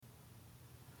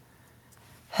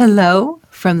Hello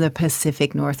from the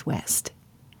Pacific Northwest.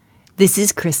 This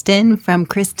is Kristen from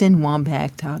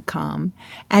KristenWombeck.com,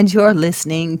 and you're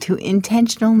listening to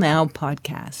Intentional Now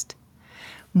podcast.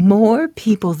 More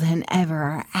people than ever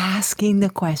are asking the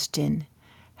question,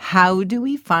 how do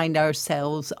we find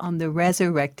ourselves on the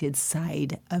resurrected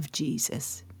side of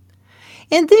Jesus?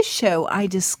 In this show, I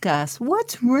discuss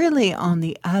what's really on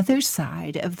the other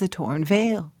side of the torn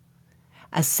veil.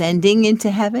 Ascending into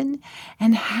heaven,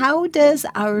 and how does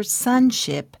our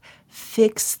sonship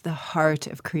fix the heart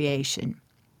of creation?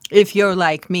 If you're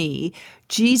like me,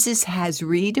 Jesus has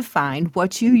redefined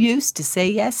what you used to say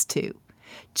yes to.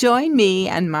 Join me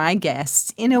and my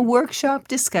guests in a workshop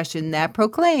discussion that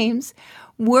proclaims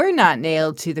we're not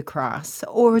nailed to the cross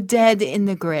or dead in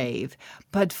the grave,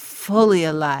 but fully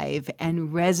alive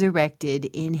and resurrected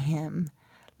in Him.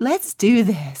 Let's do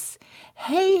this.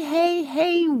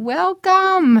 Hey,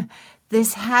 welcome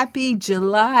this happy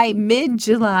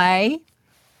mid-July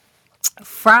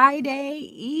Friday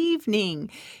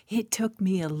evening. It took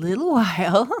me a little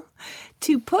while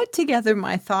to put together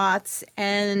my thoughts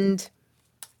and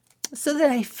so that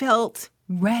I felt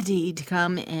ready to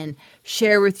come and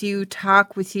share with you,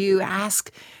 talk with you,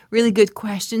 ask really good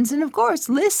questions, and of course,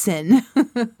 listen.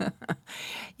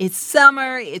 It's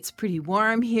summer. It's pretty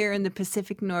warm here in the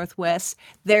Pacific Northwest.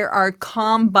 There are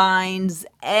combines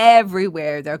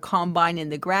everywhere. They're combining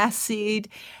the grass seed,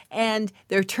 and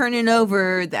they're turning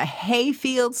over the hay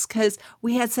fields because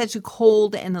we had such a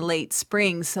cold and a late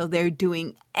spring, so they're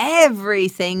doing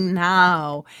everything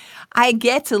now. I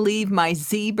get to leave my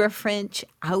zebra finch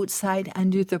outside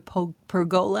under the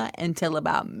pergola until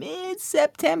about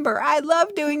mid-September. I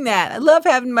love doing that. I love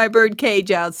having my bird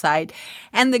cage outside.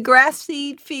 And the grass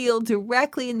seed field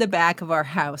directly in the back of our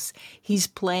house. He's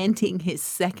planting his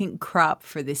second crop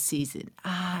for this season.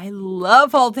 I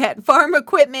love all that farm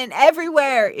equipment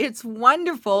everywhere. It's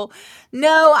wonderful.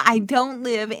 No, I don't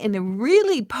live in a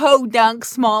really podunk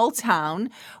small town.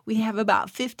 We have about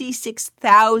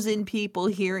 56,000 people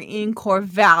here in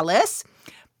Corvallis,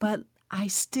 but I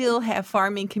still have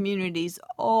farming communities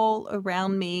all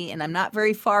around me, and I'm not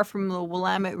very far from the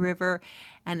Willamette River,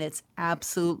 and it's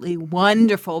absolutely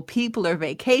wonderful. People are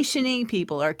vacationing,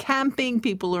 people are camping,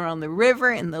 people are on the river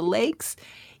and the lakes.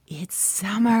 It's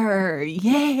summer.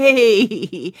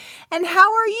 Yay! And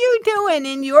how are you doing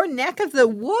in your neck of the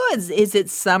woods? Is it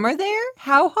summer there?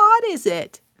 How hot is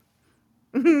it?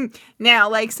 Now,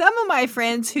 like some of my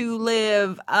friends who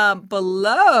live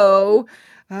below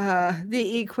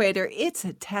the equator, it's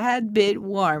a tad bit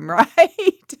warm,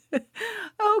 right?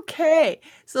 Okay,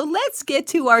 so let's get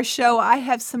to our show. I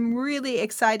have some really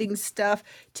exciting stuff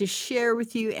to share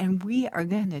with you, and we are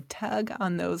going to tug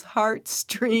on those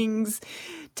heartstrings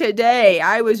today.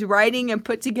 I was writing and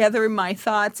put together my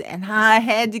thoughts, and I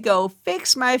had to go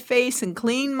fix my face and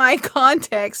clean my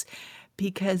contacts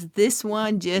because this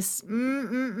one just,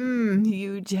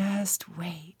 you just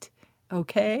wait,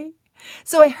 okay?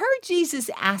 So I heard Jesus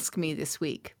ask me this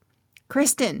week,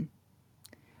 Kristen,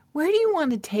 where do you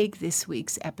want to take this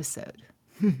week's episode?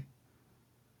 Well,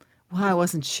 I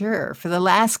wasn't sure. For the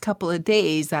last couple of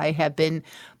days, I have been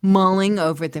mulling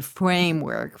over the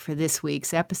framework for this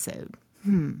week's episode.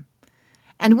 And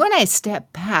when I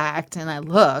stepped back and I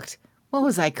looked, what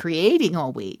was I creating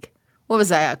all week? What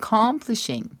was I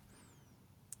accomplishing?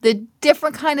 The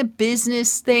different kind of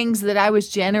business things that I was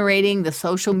generating, the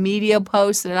social media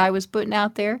posts that I was putting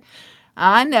out there.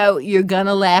 I know you're going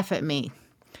to laugh at me,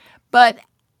 but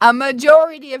a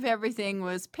majority of everything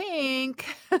was pink.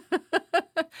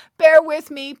 Bear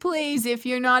with me, please, if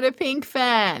you're not a Pink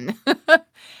fan.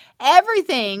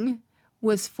 Everything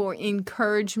was for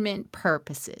encouragement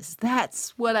purposes.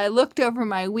 That's what I looked over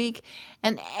my week,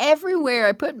 and everywhere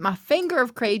I put my finger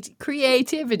of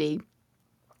creativity,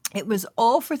 it was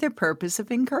all for the purpose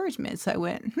of encouragement. So I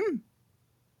went,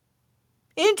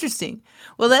 interesting.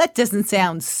 Well, that doesn't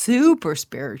sound super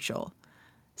spiritual.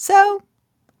 So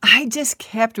I just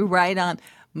kept right on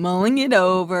mulling it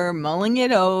over,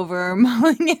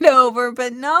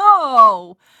 but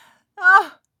no.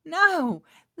 Oh, no.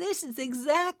 This is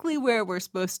exactly where we're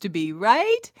supposed to be,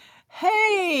 right?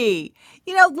 Hey,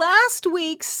 last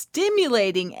week's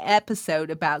stimulating episode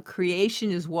about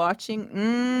creation is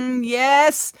watching.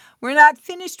 Yes, we're not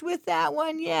finished with that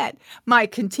one yet. My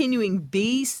continuing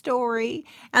bee story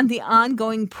and the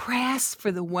ongoing press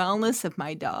for the wellness of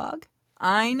my dog.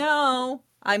 I know.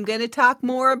 I'm going to talk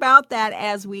more about that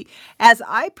as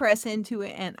I press into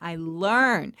it and I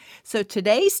learn. So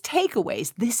today's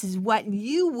takeaways, this is what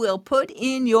you will put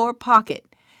in your pocket.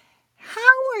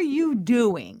 How are you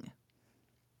doing?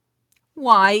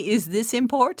 Why is this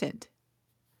important?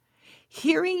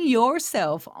 hearing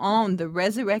yourself on the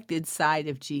resurrected side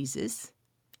of Jesus,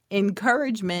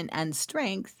 encouragement and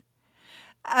strength,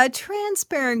 a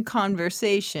transparent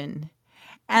conversation,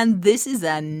 and this is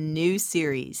a new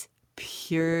series,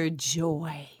 Pure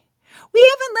Joy.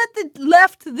 We haven't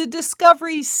left the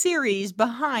Discovery series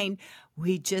behind.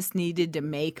 We just needed to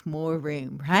make more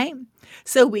room, right?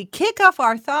 So we kick off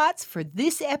our thoughts for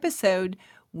this episode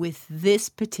with this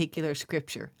particular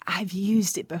scripture. I've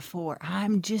used it before.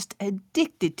 I'm just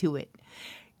addicted to it.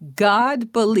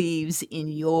 God believes in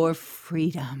your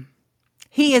freedom.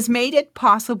 He has made it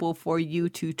possible for you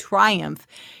to triumph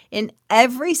in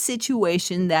every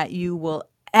situation that you will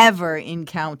ever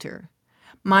encounter.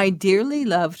 My dearly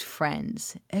loved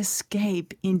friends,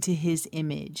 escape into His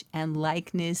image and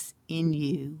likeness in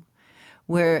you,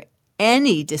 where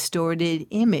any distorted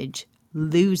image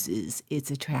loses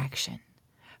its attraction.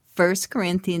 1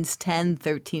 Corinthians 10,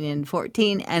 13, and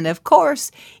 14, and of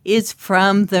course, is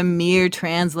from the Mere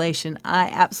translation. I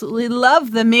absolutely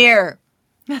love the Mere.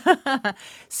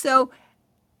 So,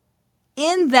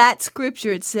 in that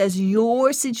scripture, it says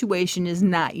your situation is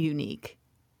not unique.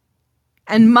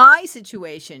 And my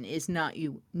situation is not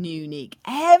unique.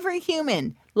 Every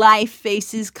human life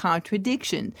faces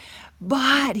contradictions.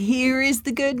 But here is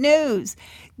the good news.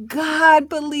 God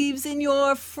believes in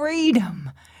your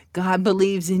freedom. God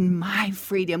believes in my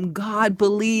freedom. God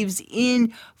believes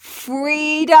in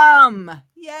freedom.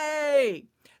 Yay!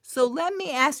 So let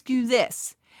me ask you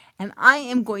this, and I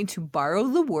am going to borrow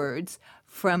the words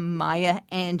from Maya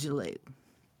Angelou.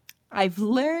 I've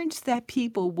learned that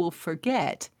people will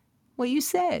forget what you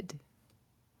said.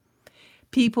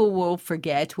 People will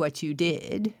forget what you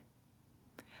did,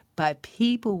 but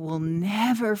people will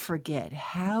never forget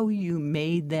how you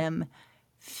made them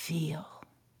feel.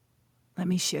 Let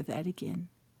me share that again.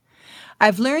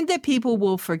 I've learned that people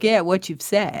will forget what you've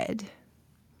said.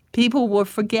 People will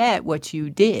forget what you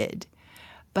did,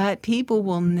 but people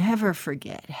will never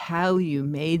forget how you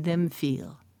made them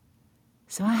feel.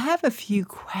 So I have a few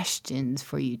questions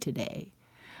for you today.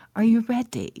 Are you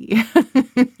ready?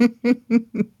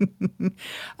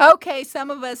 Okay,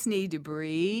 some of us need to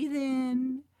breathe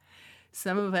in.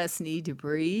 Some of us need to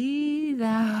breathe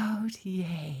out.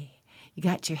 Yay. You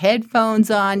got your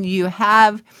headphones on. You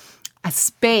have a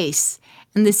space.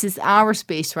 And this is our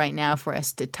space right now for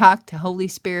us to talk to Holy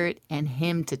Spirit and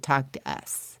Him to talk to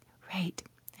us. Right?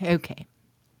 Okay.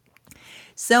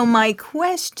 So my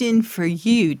question for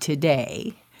you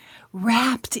today,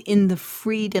 wrapped in the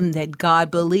freedom that God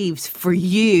believes for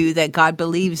you, that God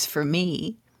believes for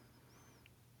me,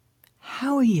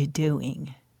 how are you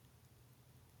doing?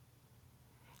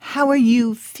 How are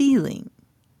you feeling?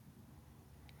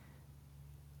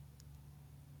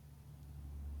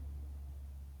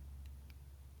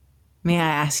 May I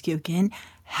ask you again,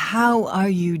 how are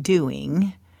you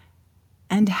doing?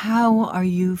 And how are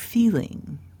you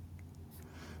feeling?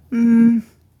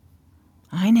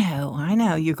 I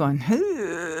know. You're going,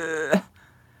 ugh.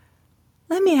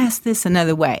 Let me ask this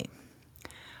another way.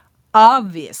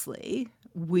 Obviously,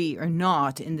 we are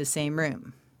not in the same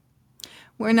room.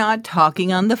 We're not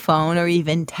talking on the phone or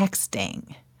even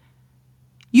texting.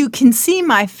 You can see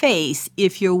my face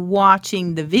if you're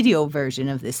watching the video version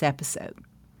of this episode.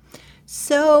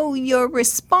 So your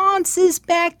responses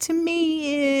back to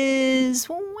me is,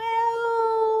 well,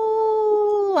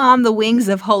 on the wings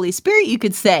of Holy Spirit, you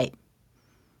could say.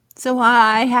 So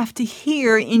I have to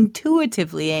hear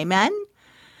intuitively, amen?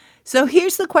 So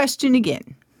here's the question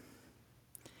again.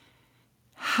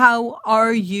 How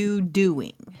are you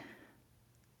doing?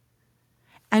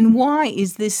 And why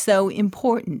is this so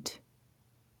important?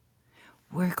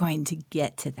 We're going to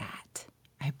get to that,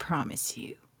 I promise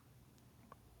you.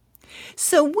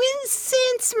 So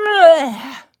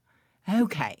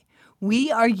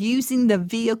we are using the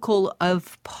vehicle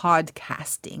of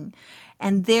podcasting,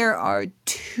 and there are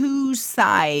two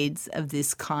sides of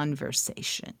this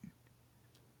conversation.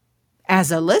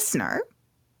 As a listener,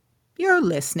 you're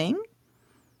listening.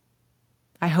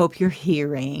 I hope you're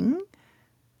hearing.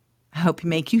 I hope you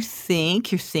make you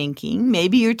think, you're thinking.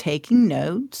 Maybe you're taking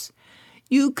notes.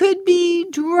 You could be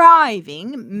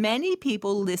driving. Many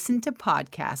people listen to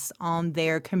podcasts on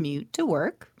their commute to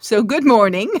work. So good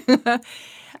morning.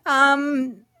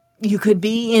 You could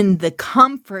be in the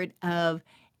comfort of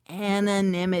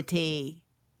anonymity.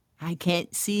 I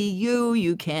can't see you.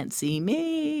 You can't see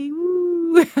me.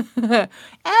 Woo.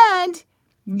 And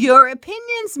your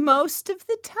opinions most of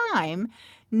the time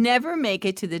never make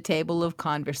it to the table of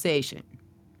conversation.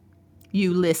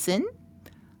 You listen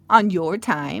on your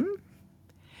time.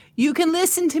 You can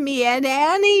listen to me at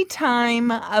any time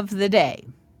of the day.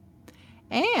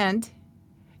 And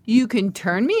You can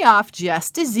turn me off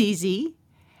just as easy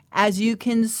as you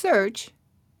can search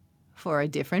for a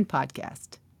different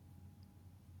podcast.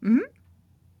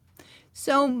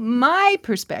 So my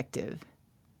perspective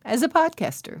as a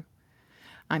podcaster,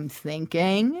 I'm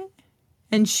thinking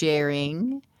and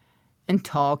sharing and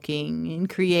talking and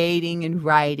creating and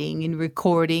writing and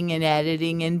recording and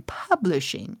editing and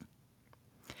publishing.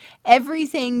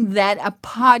 Everything that a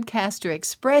podcaster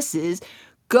expresses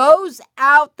goes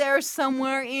out there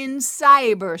somewhere in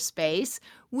cyberspace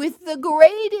with the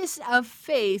greatest of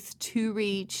faith to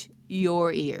reach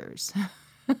your ears.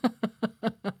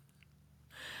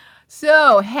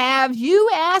 So, have you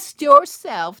asked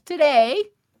yourself today,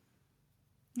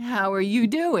 how are you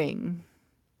doing?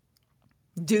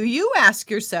 Do you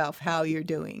ask yourself how you're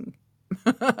doing?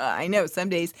 I know some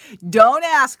days, don't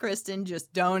ask, Kristen,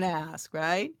 just don't ask,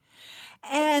 right?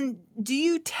 And do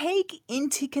you take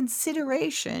into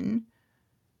consideration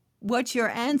what your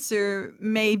answer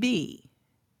may be?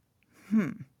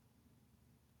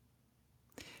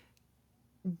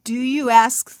 Do you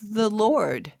ask the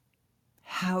Lord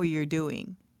how you're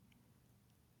doing?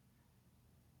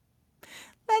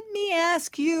 Let me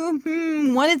ask you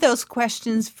one of those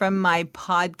questions from my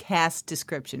podcast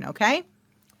description, okay?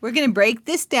 We're going to break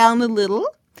this down a little.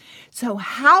 So,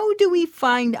 how do we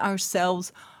find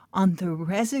ourselves on the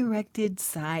resurrected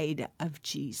side of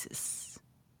Jesus?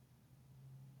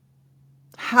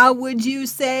 How would you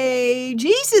say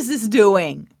Jesus is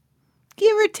doing?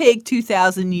 Give or take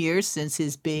 2,000 years since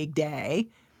his big day.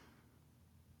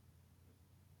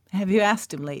 Have you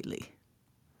asked him lately?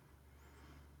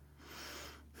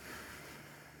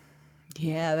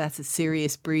 Yeah, that's a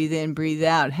serious breathe in, breathe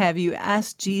out. Have you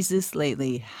asked Jesus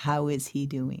lately, how is he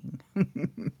doing? I'm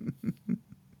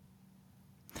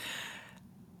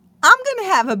going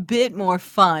to have a bit more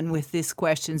fun with this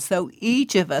question so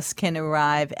each of us can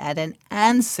arrive at an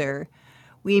answer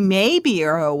we maybe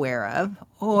are aware of,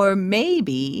 or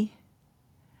maybe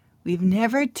we've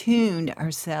never tuned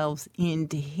ourselves in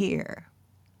to hear.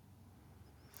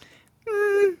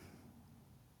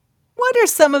 What are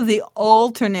some of the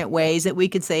alternate ways that we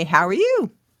could say, how are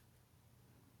you?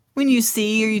 When you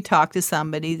see or you talk to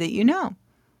somebody that you know.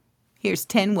 Here's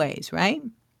 10 ways, right?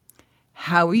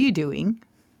 How are you doing?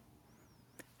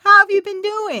 How have you been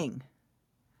doing?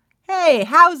 Hey,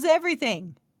 how's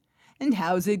everything? And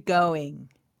how's it going?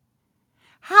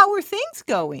 How are things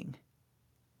going?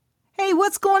 Hey,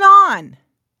 what's going on?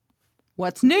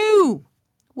 What's new?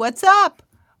 What's up?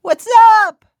 What's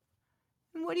up?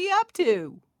 And what are you up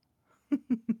to?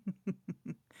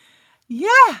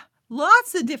 Yeah,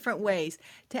 lots of different ways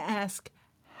to ask,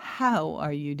 how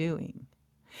are you doing?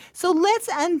 So let's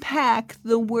unpack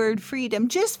the word freedom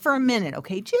just for a minute,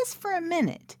 okay? Just for a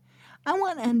minute. I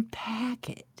want to unpack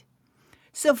it.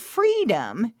 So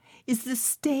freedom is the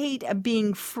state of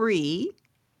being free,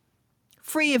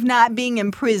 free of not being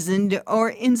imprisoned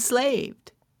or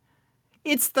enslaved.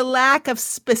 It's the lack of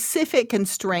specific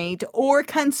constraint or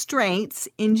constraints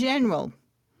in general.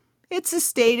 It's a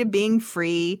state of being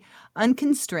free,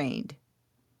 unconstrained.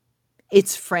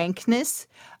 It's frankness,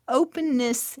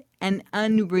 openness, and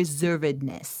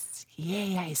unreservedness.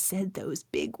 Yay, I said those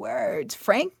big words.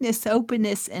 Frankness,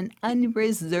 openness, and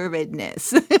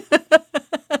unreservedness.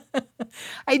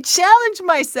 I challenge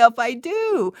myself, I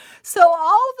do. So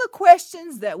all the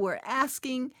questions that we're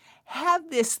asking have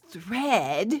this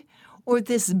thread or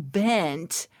this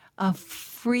bent of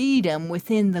freedom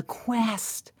within the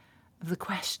quest of the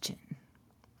question.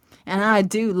 And I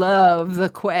do love the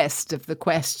quest of the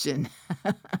question.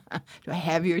 Do I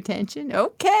have your attention?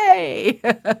 Okay.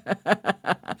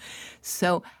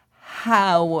 So,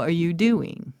 how are you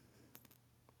doing?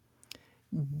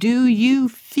 Do you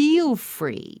feel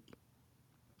free?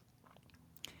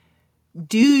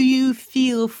 Do you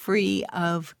feel free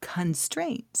of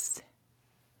constraints?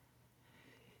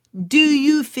 Do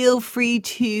you feel free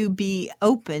to be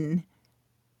open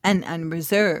and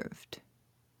unreserved?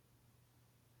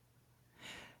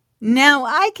 Now,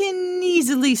 I can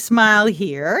easily smile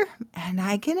here, and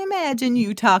I can imagine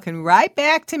you talking right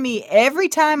back to me every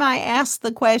time I ask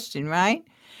the question, right?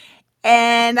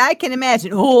 And I can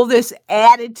imagine all this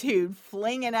attitude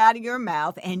flinging out of your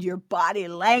mouth and your body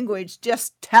language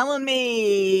just telling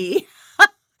me.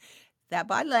 That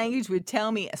body language would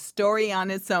tell me a story on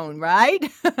its own, right?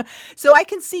 So I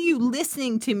can see you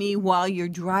listening to me while you're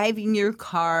driving your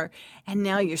car, and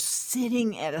now you're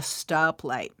sitting at a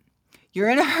stoplight. You're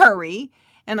in a hurry,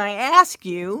 and I ask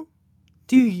you,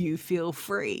 do you feel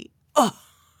free? Oh,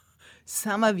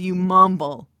 some of you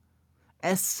mumble.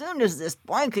 As soon as this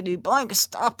blankety-blank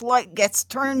stoplight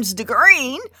turns to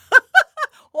green,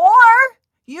 or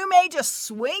You may just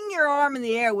swing your arm in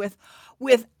the air with,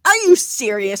 are you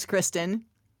serious, Kristen?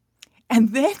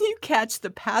 And then you catch the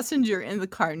passenger in the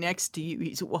car next to you.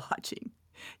 He's watching.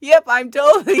 Yep, I'm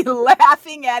totally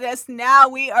laughing at us now.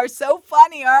 We are so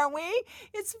funny, aren't we?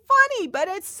 It's funny, but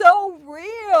it's so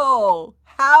real.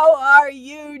 How are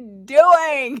you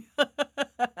doing?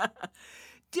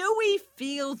 Do we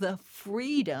feel the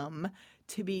freedom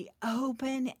to be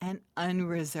open and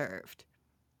unreserved?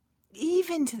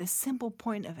 Even to the simple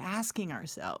point of asking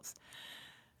ourselves,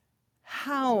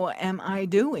 how am I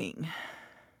doing?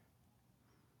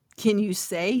 Can you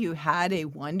say you had a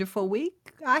wonderful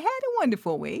week? I had a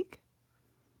wonderful week.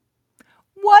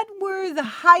 What were the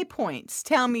high points?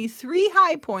 Tell me 3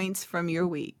 high points from your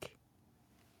week.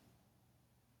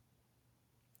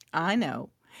 I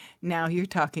know. Now you're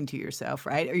talking to yourself,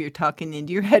 right? Or you're talking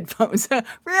into your headphones.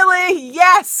 Really?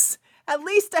 Yes! At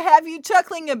least I have you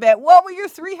chuckling a bit. What were your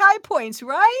 3 high points,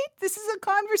 right? This is a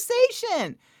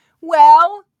conversation.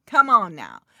 Well, come on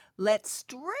now. Let's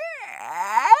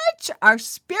stretch our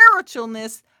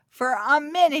spiritualness for a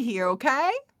minute here,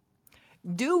 okay?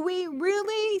 Do we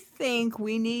really think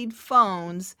we need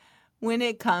phones when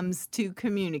it comes to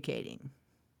communicating?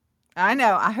 I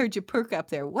know, I heard you perk up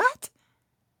there. What?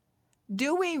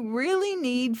 Do we really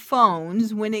need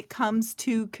phones when it comes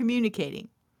to communicating?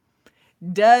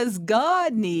 Does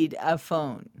God need a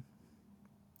phone?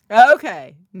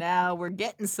 Okay, now we're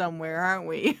getting somewhere, aren't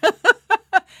we?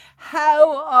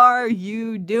 How are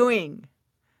you doing?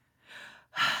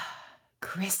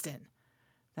 Kristen,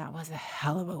 that was a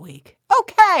hell of a week.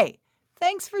 Okay,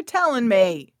 thanks for telling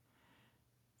me.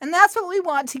 And that's what we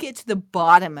want to get to the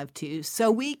bottom of too,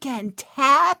 so we can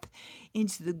tap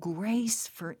into the grace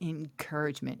for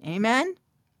encouragement. Amen?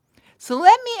 So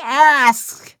let me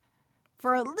ask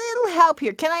for a little help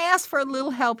here. Can I ask for a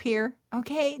little help here?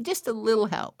 Okay, just a little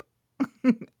help.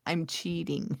 I'm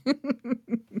cheating.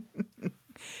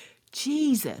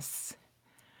 Jesus,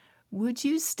 would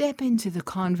you step into the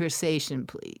conversation,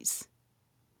 please?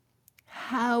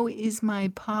 How is my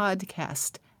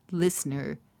podcast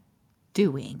listener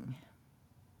doing?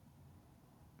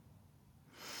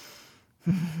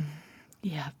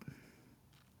 Yep.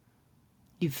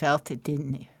 You felt it,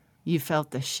 didn't you? You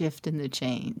felt the shift and the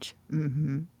change.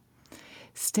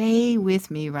 Stay with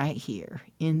me right here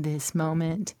in this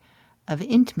moment of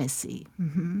intimacy.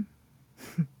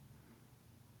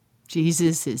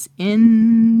 Jesus is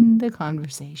in the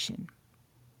conversation.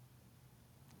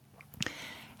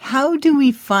 How do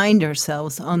we find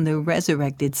ourselves on the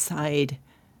resurrected side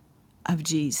of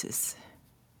Jesus?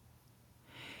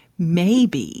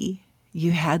 Maybe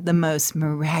you had the most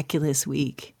miraculous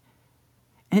week.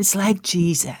 And it's like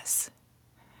Jesus.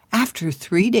 After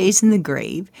 3 days in the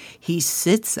grave, he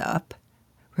sits up,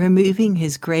 removing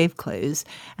his grave clothes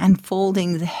and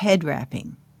folding the head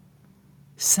wrapping.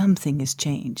 Something has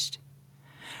changed.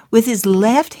 With his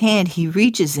left hand, he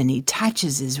reaches and he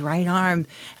touches his right arm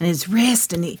and his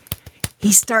wrist, and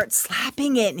he starts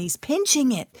slapping it and he's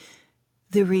pinching it.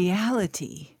 The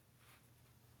reality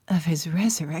of his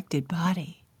resurrected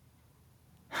body.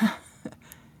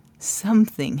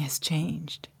 Something has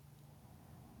changed.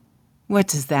 What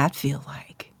does that feel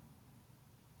like?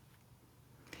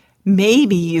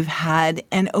 Maybe you've had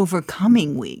an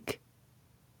overcoming week.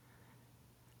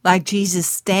 Like Jesus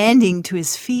standing to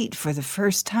his feet for the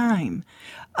first time,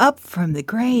 up from the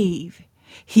grave.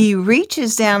 He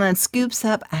reaches down and scoops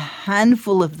up a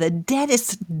handful of the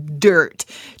deadest dirt,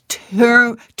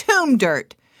 tomb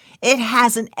dirt. It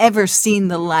hasn't ever seen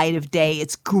the light of day.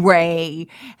 It's gray,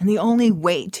 and the only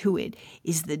weight to it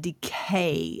is the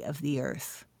decay of the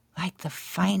earth, like the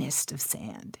finest of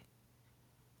sand.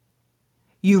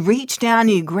 You reach down and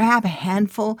you grab a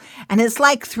handful, and it's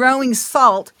like throwing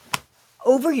salt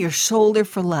over your shoulder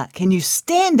for luck. And you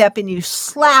stand up and you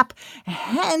slap a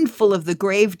handful of the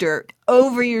grave dirt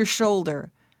over your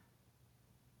shoulder.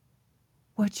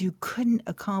 What you couldn't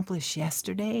accomplish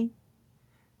yesterday,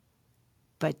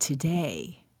 but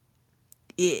today,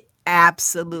 it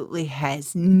absolutely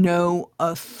has no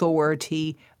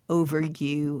authority over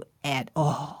you at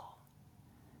all.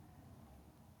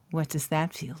 What does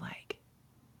that feel like?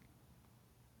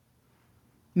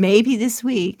 Maybe this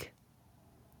week,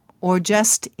 or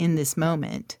just in this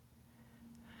moment,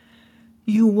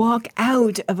 you walk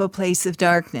out of a place of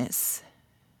darkness.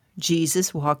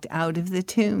 Jesus walked out of the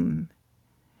tomb,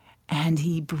 and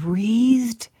he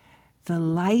breathed the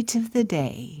light of the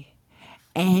day,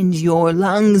 and your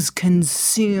lungs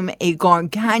consume a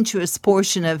gargantuous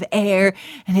portion of air,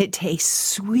 and it tastes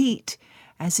sweet,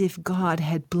 as if God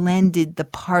had blended the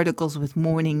particles with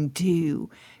morning dew,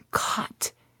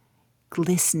 caught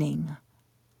glistening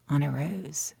on a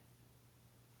rose.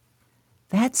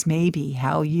 That's maybe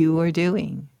how you are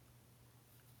doing.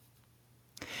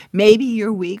 Maybe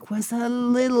your week was a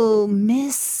little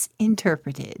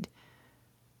misinterpreted.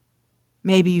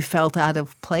 Maybe you felt out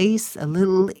of place, a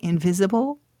little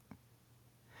invisible.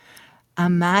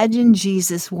 Imagine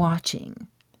Jesus watching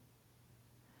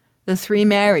the three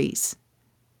Marys,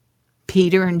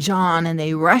 Peter and John, and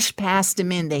they rushed past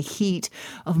him in the heat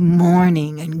of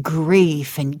mourning and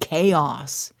grief and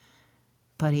chaos.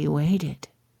 But he waited.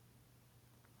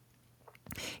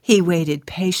 He waited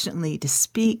patiently to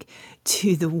speak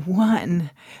to the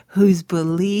one whose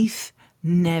belief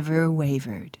never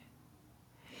wavered.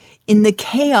 In the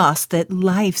chaos that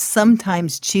life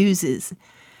sometimes chooses,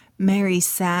 Mary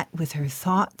sat with her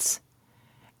thoughts,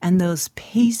 and those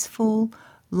peaceful,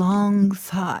 long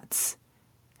thoughts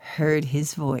heard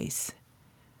his voice,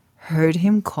 heard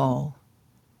him call,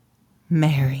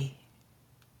 Mary.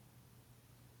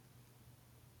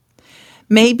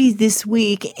 Maybe this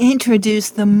week introduce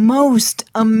the most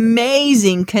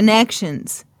amazing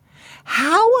connections.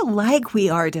 How alike we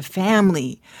are to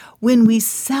family when we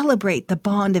celebrate the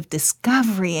bond of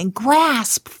discovery and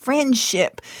grasp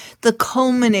friendship, the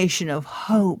culmination of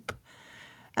hope.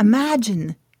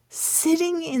 Imagine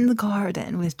sitting in the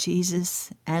garden with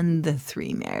Jesus and the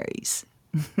three Marys.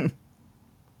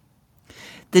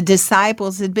 The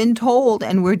disciples had been told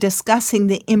and were discussing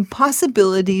the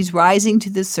impossibilities rising to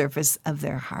the surface of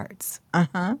their hearts.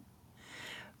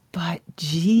 But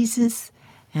Jesus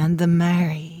and the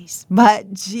Marys.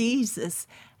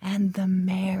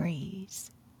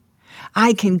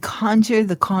 I can conjure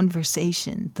the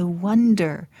conversation, the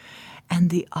wonder, and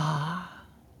the awe.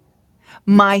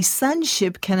 My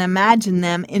sonship can imagine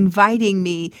them inviting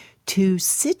me to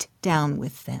sit down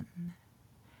with them.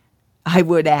 I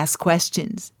would ask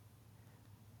questions.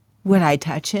 Would I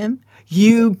touch him?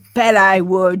 You bet I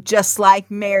would, just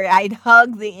like Mary. I'd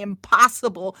hug the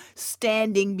impossible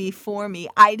standing before me.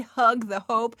 I'd hug the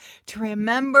hope to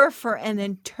remember for an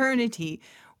eternity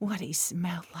what he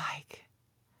smelled like.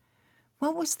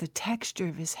 What was the texture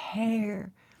of his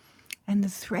hair and the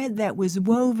thread that was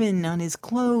woven on his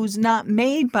clothes, not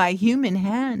made by human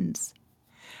hands?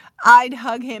 I'd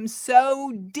hug him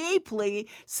so deeply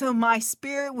so my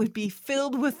spirit would be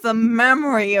filled with the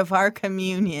memory of our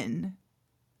communion.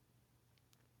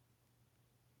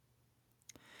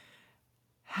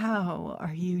 How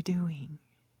are you doing?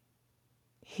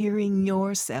 Hearing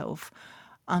yourself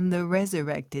on the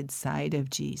resurrected side of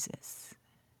Jesus.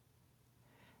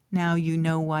 Now you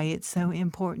know why it's so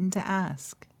important to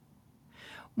ask.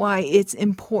 Why it's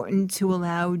important to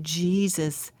allow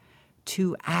Jesus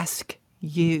to ask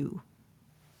you.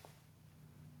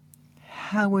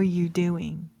 How are you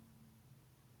doing?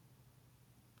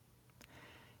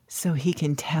 So he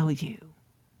can tell you.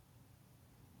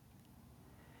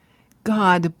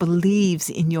 God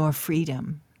believes in your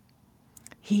freedom.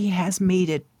 He has made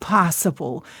it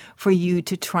possible for you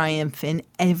to triumph in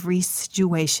every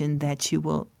situation that you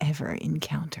will ever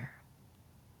encounter.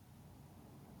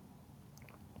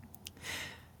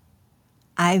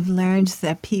 I've learned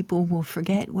that people will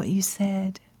forget what you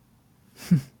said.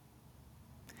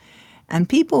 And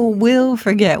people will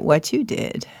forget what you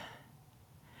did.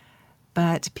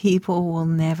 But people will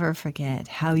never forget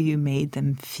how you made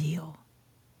them feel.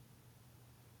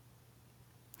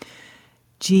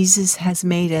 Jesus has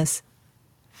made us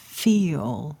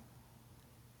feel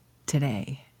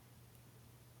today.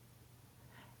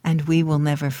 And we will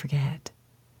never forget.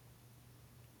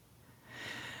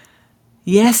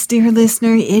 Yes, dear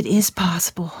listener, it is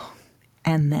possible.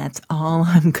 And that's all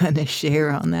I'm going to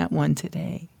share on that one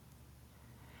today.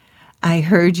 I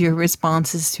heard your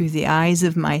responses through the eyes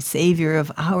of my Savior,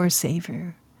 of our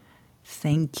Savior.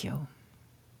 Thank you.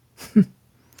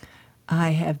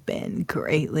 I have been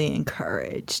greatly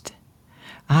encouraged.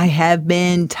 I have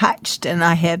been touched and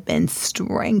I have been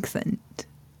strengthened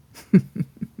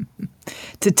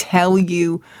to tell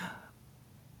you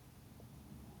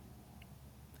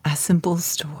a simple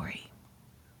story.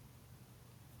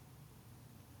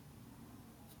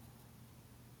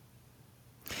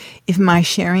 If my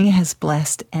sharing has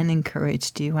blessed and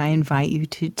encouraged you, I invite you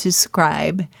to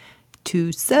subscribe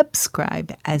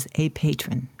as a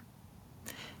patron.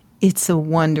 It's a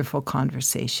wonderful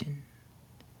conversation.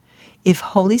 If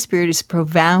Holy Spirit is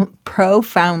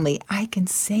profoundly, I can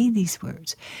say these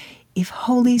words, if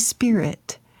Holy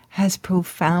Spirit has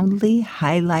profoundly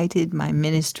highlighted my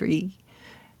ministry,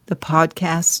 the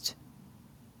podcast,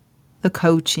 the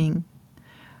coaching,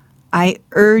 I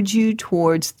urge you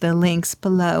towards the links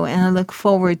below, and I look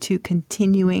forward to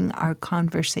continuing our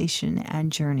conversation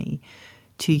and journey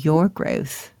to your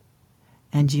growth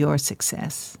and your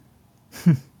success.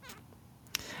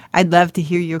 I'd love to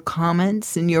hear your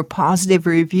comments and your positive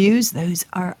reviews. Those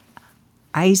are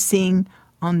icing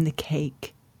on the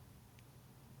cake.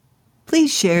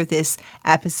 Please share this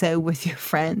episode with your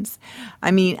friends.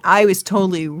 I mean, I was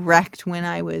totally wrecked when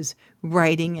I was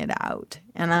writing it out,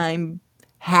 and I'm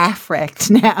half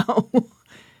wrecked now.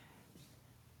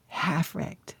 Half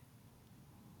wrecked.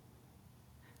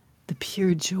 The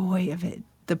pure joy of it,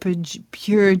 the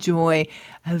pure joy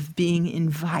of being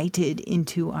invited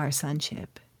into our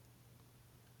sonship.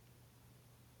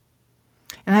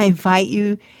 And I invite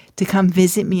you to come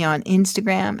visit me on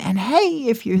Instagram. And hey,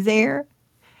 if you're there,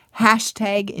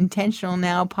 hashtag Intentional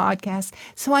Now Podcast,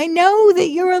 so I know that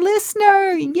you're a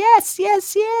listener. Yes,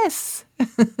 yes, yes.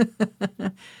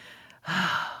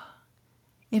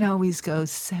 It always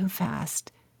goes so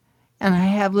fast. And I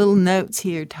have little notes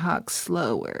here, talk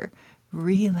slower,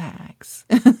 relax.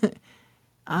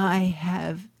 I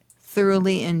have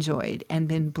thoroughly enjoyed and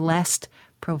been blessed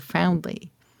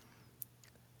profoundly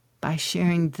by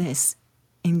sharing this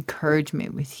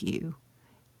encouragement with you.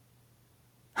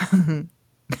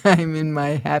 I'm in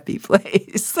my happy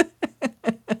place.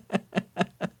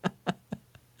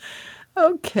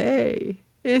 Okay,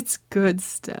 it's good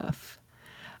stuff.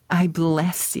 I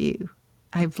bless you.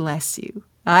 I bless you.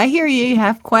 I hear you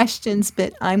have questions,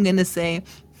 but I'm going to say,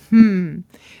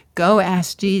 go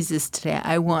ask Jesus today.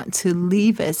 I want to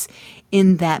leave us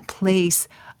in that place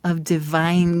of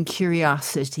divine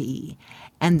curiosity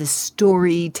and the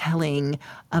storytelling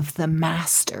of the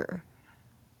Master.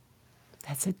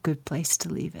 That's a good place to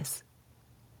leave us.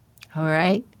 All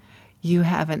right? You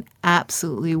have an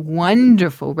absolutely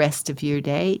wonderful rest of your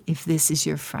day. If this is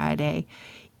your Friday,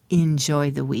 enjoy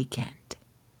the weekend.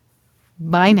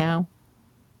 Bye now.